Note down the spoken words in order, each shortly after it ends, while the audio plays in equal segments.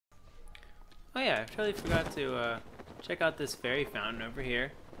yeah, I totally forgot to check out this fairy fountain over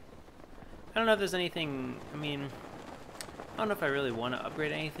here. I don't know if there's anything, I mean, I don't know if I really want to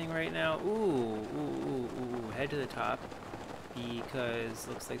upgrade anything right now. Ooh, head to the top. Because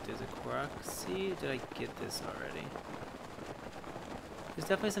looks like there's a Korok seed. Did I get this already? There's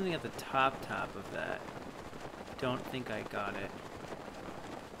definitely something at the top of that. Don't think I got it.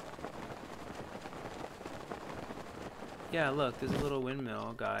 Yeah, look, there's a little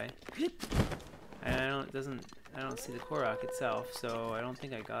windmill guy. And I don't see the Korok itself, so I don't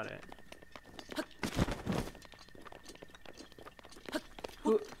think I got it.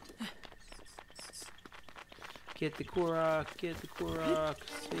 Get the Korok,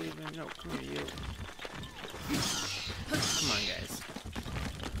 save him. No, come here, you. Come on, guys.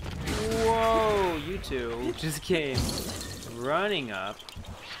 Whoa, you two just came running up.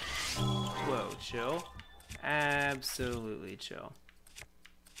 Whoa, chill. Absolutely chill.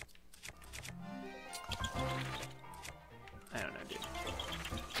 I don't know, dude.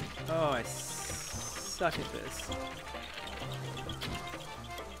 Oh, I suck at this.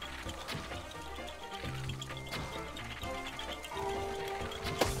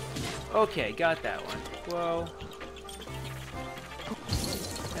 Okay, got that one. Whoa.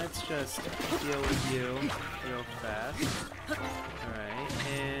 Let's just deal with you real fast. Alright,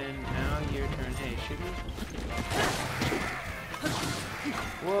 and now your turn. Hey, shoot me.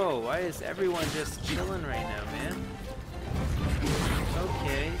 Whoa, why is everyone just chilling right now, man?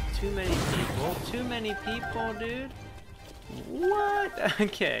 Okay, too many people. Too many people, dude. What?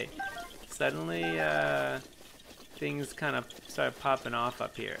 Okay. Suddenly, things kind of started popping off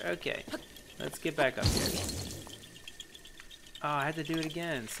up here. Okay, let's get back up here. Oh, I had to do it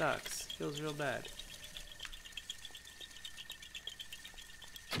again. Sucks. Feels real bad.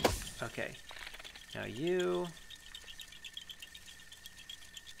 Okay, now you.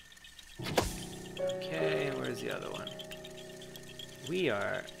 Okay, where's the other one? We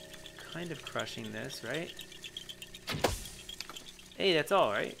are kind of crushing this, right? Hey, that's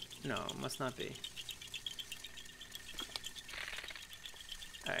all, right? No, must not be.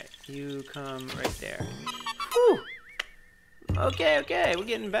 Alright, you come right there. Whew! Okay, we're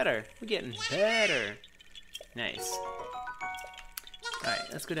getting better. We're getting better. Nice.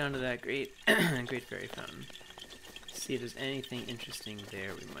 Alright, let's go down to that great fairy fountain. See if there's anything interesting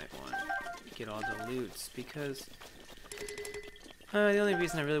there we might want. Get all the loots, because the only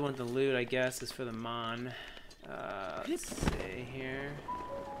reason I really want the loot, I guess, is for the Mon. Let's see here.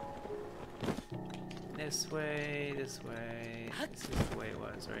 This way, this way. This is the way it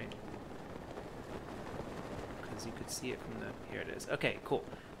was, right? Because you could see it from the... Here it is. Okay, cool.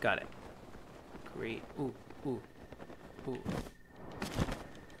 Got it. Great. Ooh.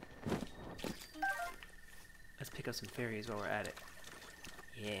 Let's pick up some fairies while we're at it.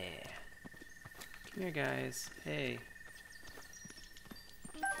 Yeah. Come here, guys. Hey.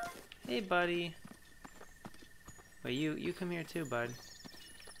 Hey, buddy. Wait, you come here too, bud.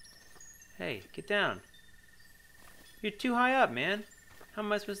 Hey, get down. You're too high up, man. How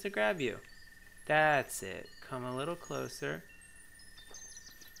am I supposed to grab you? That's it. Come a little closer.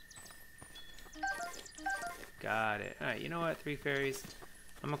 Got it. Alright, you know what? 3 fairies.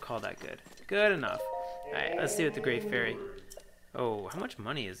 I'm gonna call that good. Good enough. Alright, let's see what the Great Fairy... Oh, how much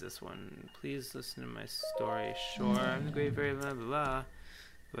money is this one? Please listen to my story. Sure, I'm the Great Fairy, blah, blah, blah.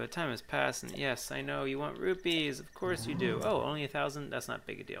 But time has passed, and yes, I know you want rupees. Of course you do. Oh, only 1,000? That's not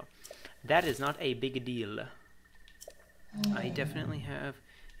big a deal. That is not a big deal. I definitely have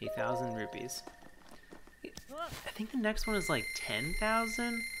 1,000 rupees. I think the next one is like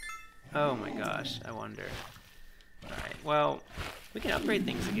 10,000? Oh my gosh, I wonder. Alright, well, we can upgrade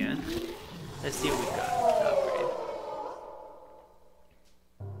things again. Let's see what we've got to upgrade.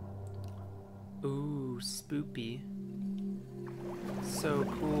 Ooh, spoopy. So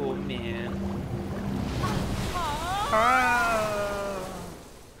cool, man. Ah!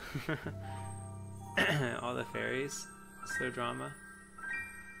 All the fairies. So drama.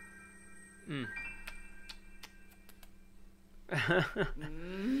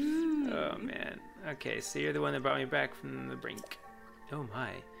 Oh man. Okay, so you're the one that brought me back from the brink. Oh my.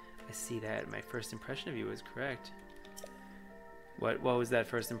 I see that. My first impression of you was correct. What was that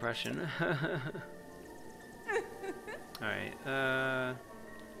first impression? Alright,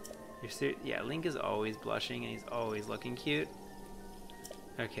 yeah, Link is always blushing and he's always looking cute.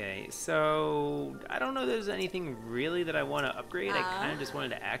 Okay, so I don't know if there's anything really that I want to upgrade. I kind of just wanted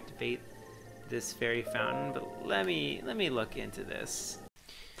to activate this fairy fountain, but let me look into this.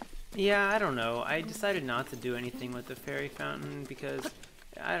 Yeah, I don't know. I decided not to do anything with the fairy fountain because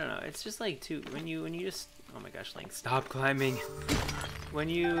I don't know. It's just like when you just, oh my gosh, Link, stop climbing. When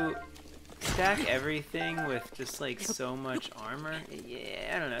you stack everything with just like so much armor,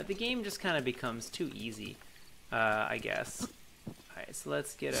 yeah, I don't know. The game just kind of becomes too easy, I guess. Alright, so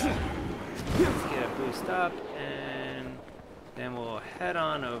let's get a boost up, and then we'll head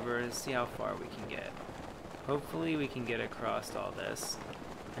on over and see how far we can get. Hopefully we can get across all this.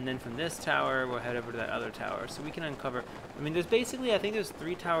 And then from this tower, we'll head over to that other tower, so we can uncover... I mean, there's basically, I think there's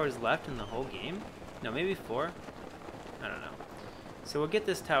 3 towers left in the whole game. No, maybe 4? I don't know. So we'll get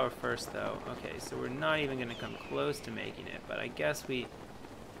this tower first, though. Okay, so we're not even going to come close to making it, but I guess we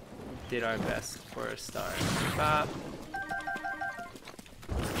did our best for a start. Bop.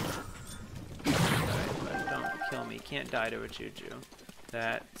 Alright, but don't kill me. Can't die to a choo-choo.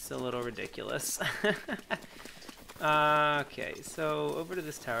 That's a little ridiculous. Okay, so over to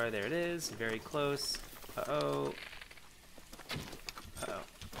this tower. There it is. Very close. Uh-oh. Uh-oh.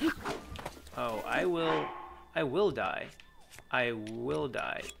 Oh, I will die. I will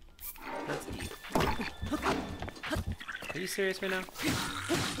die. Let's eat. Are you serious right now?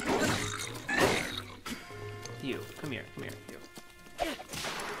 You, come here, you.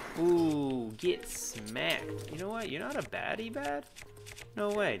 Ooh, get smacked. You know what? You're not a baddie bad? No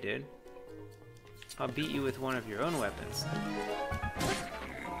way, dude. I'll beat you with one of your own weapons.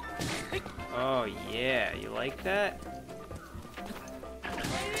 Oh yeah, you like that?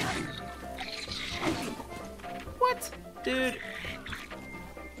 What? Dude.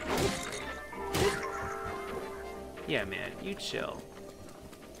 Yeah, man, you chill.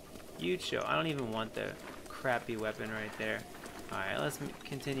 You chill. I don't even want the crappy weapon right there. Alright, let's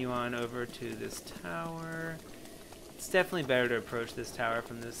continue on over to this tower. It's definitely better to approach this tower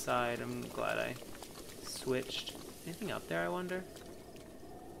from this side. I'm glad I switched. Anything up there, I wonder?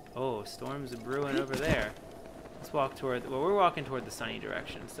 Oh, storms are brewing over there. Let's walk toward... Well, we're walking toward the sunny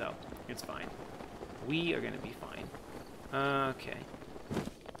direction, so it's fine. We are going to be fine. Okay.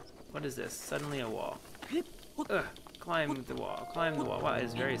 What is this? Suddenly a wall. Ugh. Climb the wall. Climb the wall. Wow,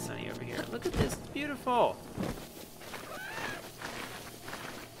 it's very sunny over here. Look at this. It's beautiful.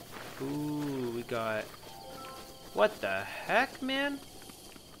 Ooh, we got... What the heck, man?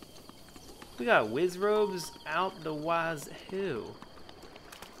 We got whiz robes out the wazoo.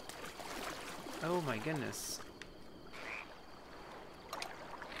 Oh my goodness.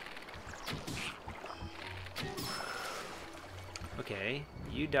 Okay,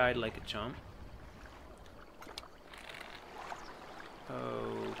 you died like a chump.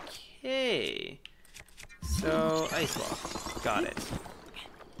 Okay. So, ice wall. Got it.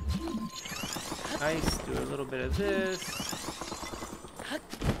 Ice, do a little bit of this.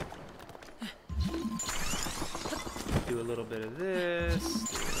 Do a little bit of this.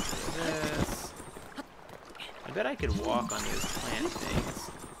 Do a little bit of this. I bet I could walk on those plant things.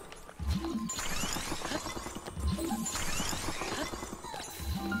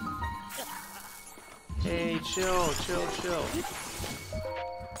 Hey, chill, chill, chill.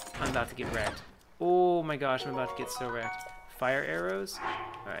 I'm about to get wrecked. Oh my gosh, I'm about to get so wrecked. Fire arrows?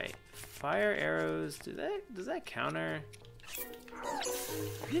 Alright. Fire arrows, does that counter?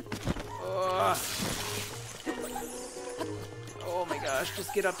 Oh. Oh my gosh,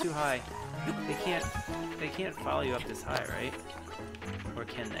 just get up too high. They can't follow you up this high, right? Or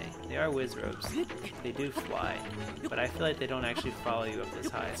can they? They are whiz robes. They do fly, but I feel like they don't actually follow you up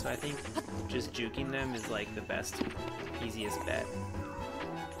this high, so I think just juking them is like the best, easiest bet.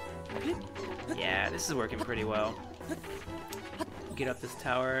 Yeah, this is working pretty well. Get up this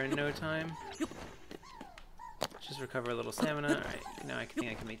tower in no time. Just recover a little stamina. Alright, now I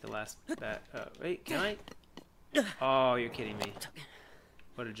think I can make the last bet. Oh, wait, can I? Oh, you're kidding me.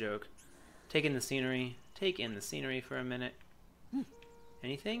 What a joke. Take in the scenery. Take in the scenery for a minute.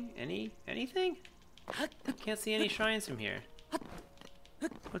 Anything? Anything? Can't see any shrines from here.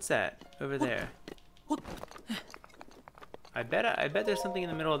 What's that? Over there. I bet there's something in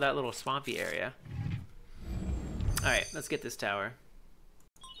the middle of that little swampy area. Alright, let's get this tower.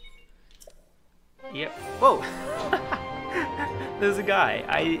 Yep. Whoa! There's a guy.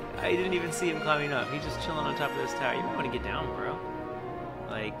 I didn't even see him climbing up. He's just chilling on top of this tower. You might want to get down, bro.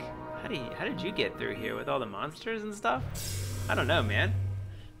 Like, how did you get through here with all the monsters and stuff? I don't know, man.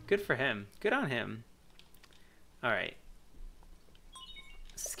 Good for him. Good on him. Alright.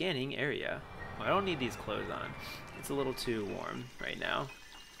 Scanning area. Well, I don't need these clothes on. It's a little too warm right now,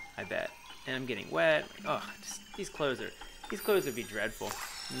 I bet. And I'm getting wet. Oh, just, these clothes would be dreadful.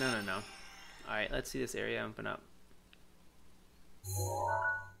 No. Alright, let's see this area open up.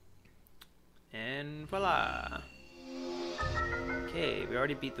 And voila! Okay, we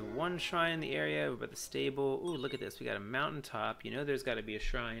already beat the one shrine in the area. We're about the stable. Ooh, look at this. We got a mountaintop. You know there's got to be a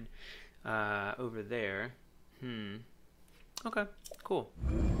shrine over there. Okay, cool.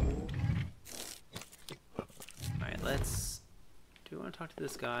 let's... Do we want to talk to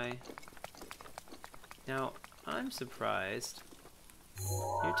this guy? Now, I'm surprised.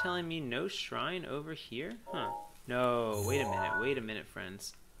 You're telling me no shrine over here? Huh. No, wait a minute,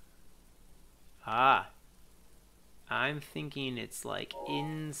 friends. Ah. I'm thinking it's like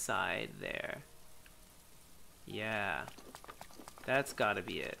inside there. Yeah. That's gotta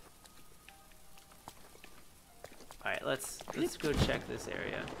be it. Alright, let's go check this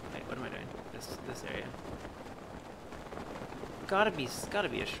area. Wait, what am I doing? This area. Gotta be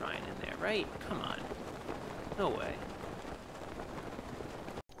a shrine in there, right? Come on. No way.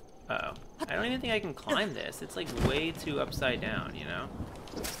 Uh-oh. I don't even think I can climb this. It's like way too upside down, you know?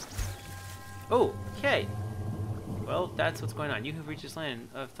 Oh, okay. Well, that's what's going on. You have reached this land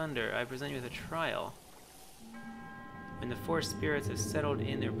of thunder. I present you with a trial. When the four spirits have settled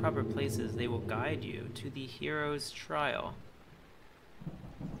in their proper places, they will guide you to the hero's trial.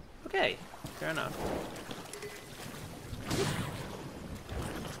 Okay, fair enough.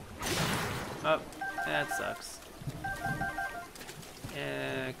 Oh, that sucks.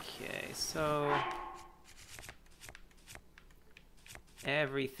 Okay, so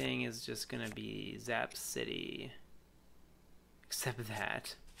everything is just gonna be Zap City. Except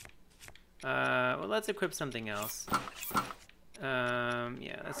that. Well, let's equip something else.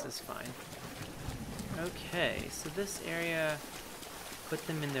 Yeah, this is fine. Okay, so this area, put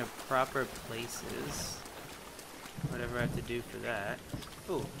them in their proper places. Whatever I have to do for that.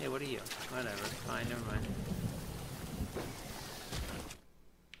 Oh, hey, what are you? Whatever, fine, never mind.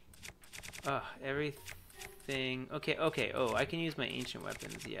 Oh, everything... Okay, oh, I can use my ancient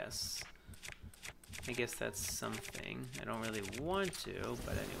weapons, yes. I guess that's something. I don't really want to,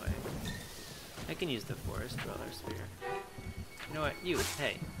 but anyway. I can use the Forest Dweller Spear. You know what? You,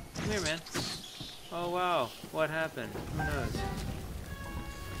 hey. Come here, man. Oh, wow. What happened? Who knows?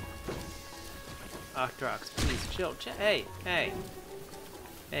 Octrox, please, chill. Hey, hey.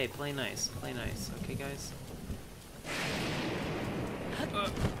 Hey, play nice. Play nice. Okay, guys?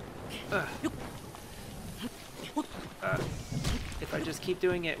 If I just keep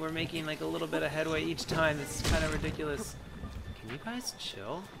doing it, we're making like a little bit of headway each time. It's kind of ridiculous. Can you guys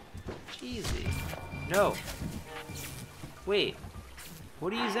chill? Jeezy. No. Wait.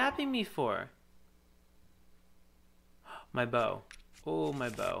 What are you zapping me for? My bow. Oh, my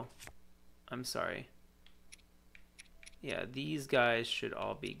bow. I'm sorry. Yeah, these guys should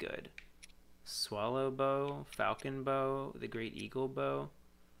all be good. Swallow bow, falcon bow, the great eagle bow.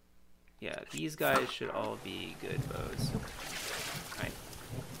 Yeah, these guys should all be good bows. Alright.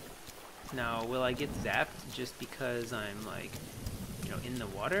 Now, will I get zapped just because I'm, like, you know, in the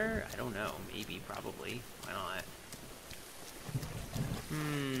water? I don't know. Maybe, probably. Why not?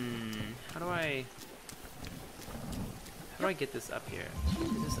 How do I get this up here?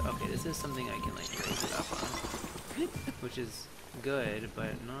 Okay, this is something I can, like, raise it up on. Which is good,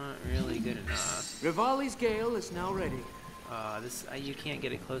 but not really good enough. Rivali's gale is now ready. You can't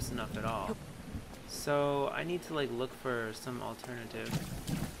get it close enough at all. So I need to like look for some alternative.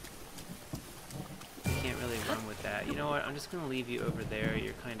 I can't really run with that. You know what? I'm just gonna leave you over there.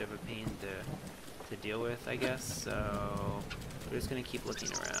 You're kind of a pain to deal with, I guess. So we're just gonna keep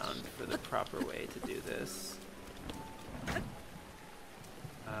looking around for the proper way to do this.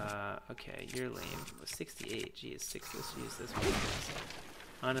 Okay, you're lame. 68. Geez, let's use this one.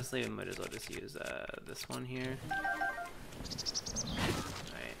 Honestly, we might as well just use this one here.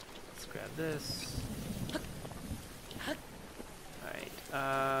 Alright, let's grab this.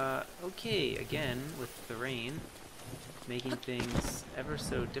 Alright, okay, again, with the rain, making things ever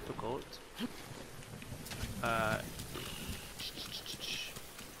so difficult.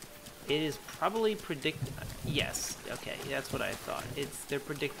 It is probably yes, okay, that's what I thought. They're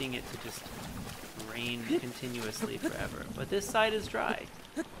predicting it to just rain continuously forever. But this side is dry.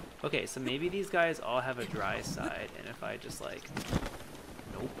 Okay, so maybe these guys all have a dry side, and if I just like...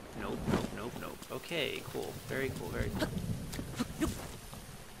 Nope, nope, nope, nope, nope. Okay, cool. Very cool, very cool.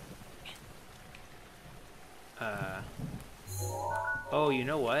 Oh, you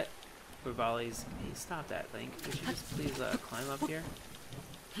know what? Rivali's... Hey, stop that, Link. Could you just please climb up here?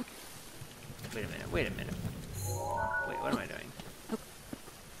 Wait a minute, wait a minute. Wait, what am I doing?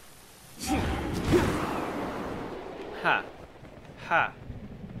 Ha! Ha!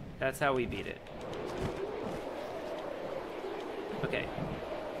 That's how we beat it. Okay.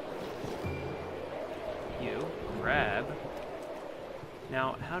 You grab.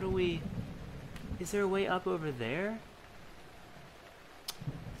 Now, how do we... Is there a way up over there?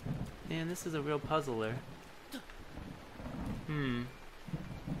 Man, this is a real puzzler.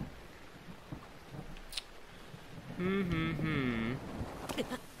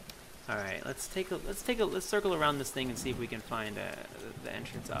 Alright, let's circle around this thing and see if we can find the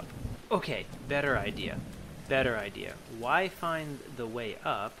entrance up. Okay, better idea. Better idea. Why find the way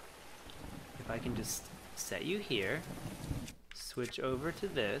up if I can just set you here, switch over to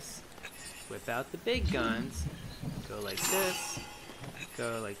this, whip out the big guns, go like this,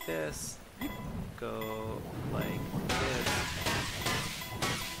 go like this, go like this.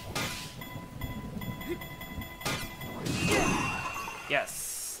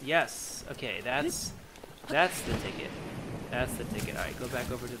 Yes, yes. Okay, that's the ticket. That's the ticket. All right, go back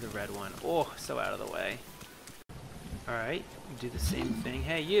over to the red one. Oh, so out of the way. All right, do the same thing.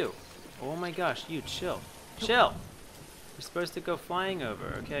 Hey, you. Oh my gosh, you chill, chill. You're supposed to go flying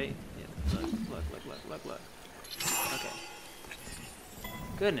over. Okay. Yeah, look. Okay.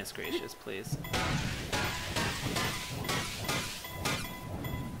 Goodness gracious, please. All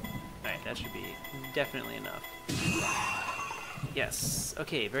right, that should be definitely enough. Yes.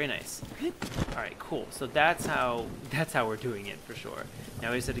 Okay, very nice. Alright, cool. So that's how we're doing it for sure.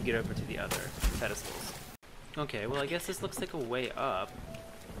 Now we just have to get over to the other pedestals. Okay, well I guess this looks like a way up.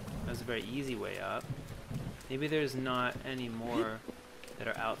 That was a very easy way up. Maybe there's not any more that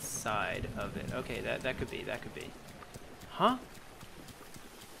are outside of it. Okay, that could be, that could be. Huh?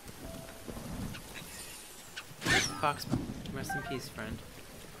 Fox, rest in peace, friend.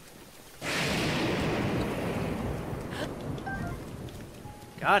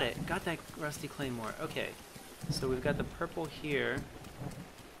 Got it. Got that rusty claymore. Okay. So we've got the purple here.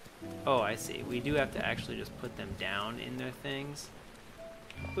 Oh, I see. We do have to actually just put them down in their things.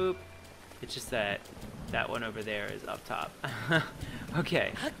 Boop. It's just that that one over there is up top.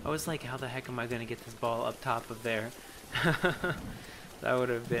 Okay. I was like, how the heck am I going to get this ball up top of there? That would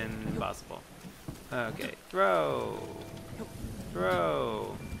have been impossible. Okay. Throw.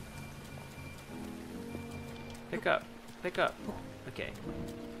 Throw. Pick up. Pick up. Okay,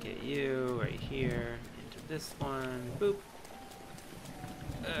 get you right here into this one. Boop.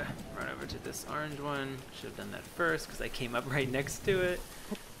 Run over to this orange one. Should have done that first because I came up right next to it.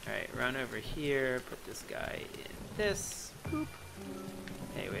 Alright, run over here. Put this guy in this. Boop.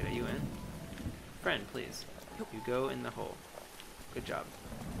 Hey, wait, are you in? Friend, please. You go in the hole. Good job.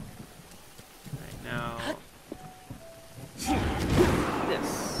 Alright, now...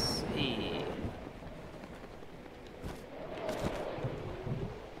 this. Hey.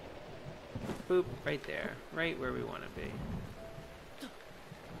 Boop, right there. Right where we want to be.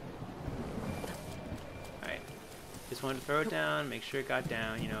 Alright. Just wanted to throw it down, make sure it got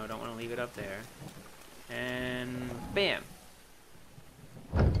down, you know, don't want to leave it up there. And bam!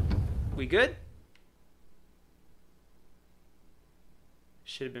 We good?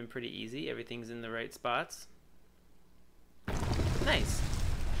 Should have been pretty easy. Everything's in the right spots. Nice!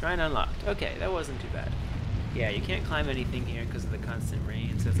 Shrine unlocked. Okay, that wasn't too bad. Yeah, you can't climb anything here because of the constant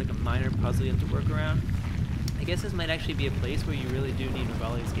rain, so it's like a minor puzzle you have to work around. I guess this might actually be a place where you really do need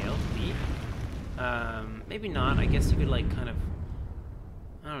Revali's Gale to beat. Maybe not. I guess you could like kind of,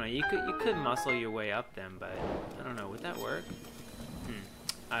 I don't know. You could muscle your way up them, but I don't know. Would that work?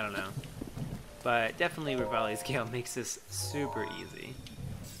 I don't know. But definitely Revali's Gale makes this super easy.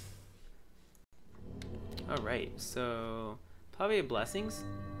 All right, so probably a blessings.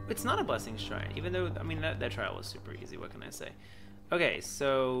 It's not a blessing shrine, even though, I mean, that trial was super easy, what can I say? Okay,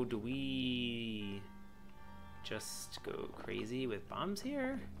 so do we just go crazy with bombs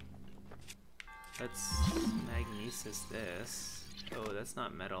here? Let's magnesis this. Oh, that's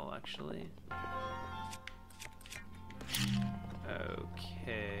not metal, actually.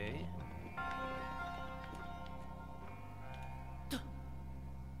 Okay.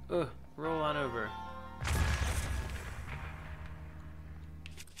 Ugh, roll on over.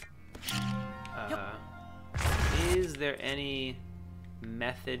 Is there any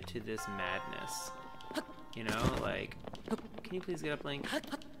method to this madness? You know, like, can you please get up, Link?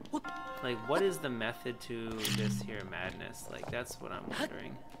 Like, what is the method to this here madness? Like, that's what I'm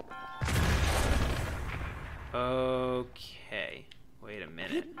wondering. Okay, wait a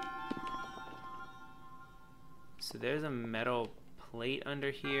minute. So there's a metal plate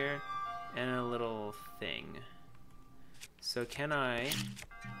under here and a little thing. So can I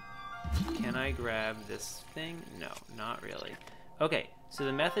grab this thing? No, not really. Okay, so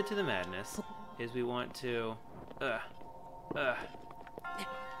the method to the madness is we want to,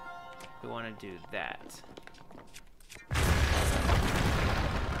 we want to do that.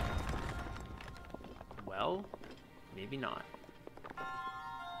 Well, maybe not.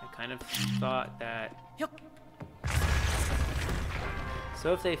 I kind of thought that.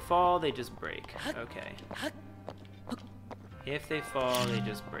 So if they fall, they just break. Okay. If they fall, they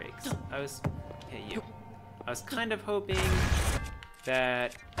just break. Hey, you. I was kind of hoping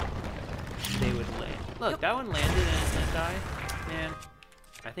that they would land. Look, that one landed and died. Man,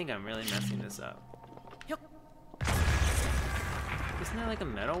 I think I'm really messing this up. Isn't there like a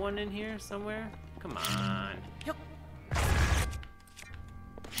metal one in here somewhere? Come on.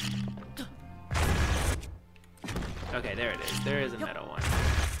 Okay, there it is. There is a metal one.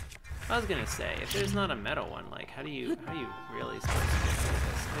 I was gonna say, if there's not a metal one, like, how do you really supposed to get through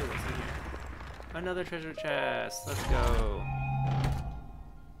this? Hey, what's in here? Another treasure chest. Let's go.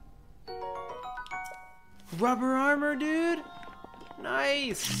 Rubber armor, dude.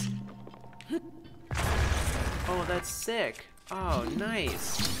 Nice. Oh, that's sick. Oh,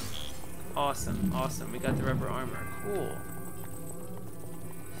 nice. Awesome, awesome. We got the rubber armor. Cool.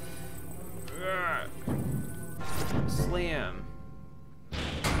 Slam.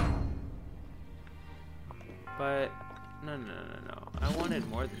 But no. I wanted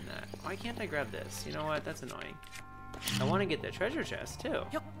more than that. Why can't I grab this? You know what? That's annoying. I want to get the treasure chest too.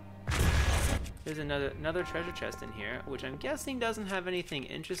 There's another treasure chest in here, which I'm guessing doesn't have anything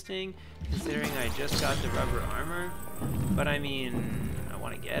interesting, considering I just got the rubber armor. But I mean, I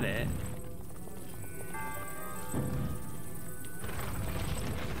want to get it.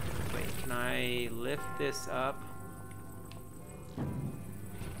 Wait, can I lift this up?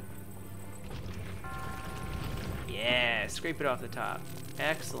 Yeah, scrape it off the top.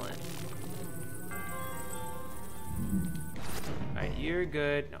 Excellent. Alright, you're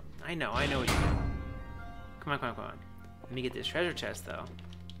good. No, I know what you do. Come on. Let me get this treasure chest, though.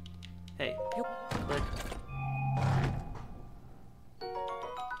 Hey, click.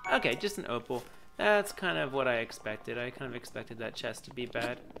 Okay, just an opal. That's kind of what I expected. I kind of expected that chest to be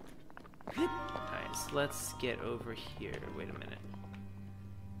bad. Alright, so let's get over here. Wait a minute.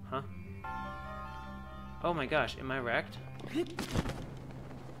 Huh? Oh my gosh, am I wrecked?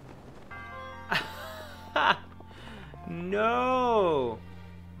 No!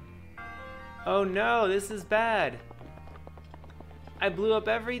 Oh no, this is bad. I blew up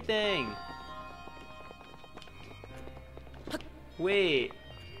everything. Wait.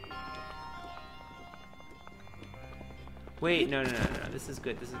 Wait, no. This is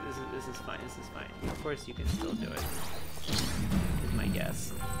good. This is fine. This is fine. Of course you can still do it. Is my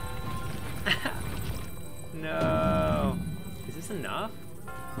guess. No. Is this enough?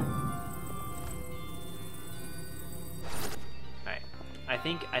 Alright. I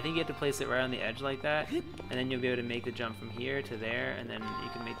think you have to place it right on the edge like that, and then you'll be able to make the jump from here to there, and then you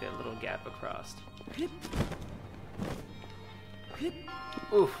can make that little gap across.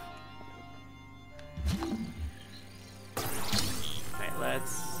 Oof. Alright,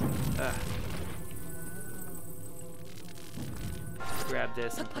 let's grab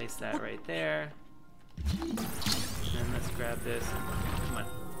this and place that right there. And then let's grab this. Come on.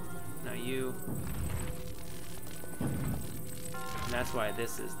 Now you. And that's why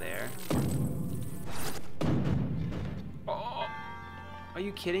this is there. Oh! Are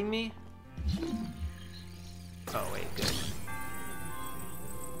you kidding me? Oh, wait, good.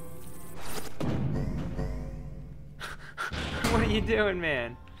 What are you doing,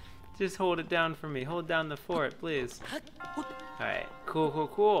 man? Just hold it down for me. Hold down the fort, please. Alright,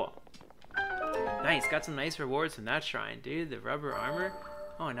 cool. Nice, got some nice rewards from that shrine, dude. The rubber armor.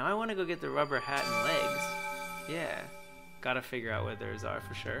 Oh, now I want to go get the rubber hat and legs. Yeah, gotta figure out where theirs are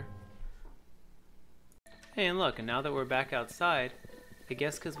for sure. Hey, and look, and now that we're back outside, I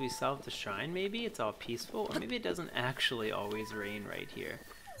guess because we solved the shrine, maybe it's all peaceful, or maybe it doesn't actually always rain right here,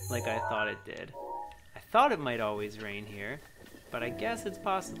 like I thought it did. I thought it might always rain here, but I guess it's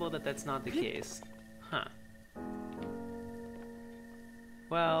possible that that's not the case. Huh.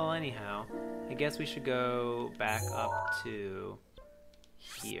 Well, anyhow, I guess we should go back up to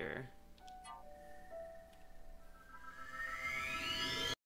here.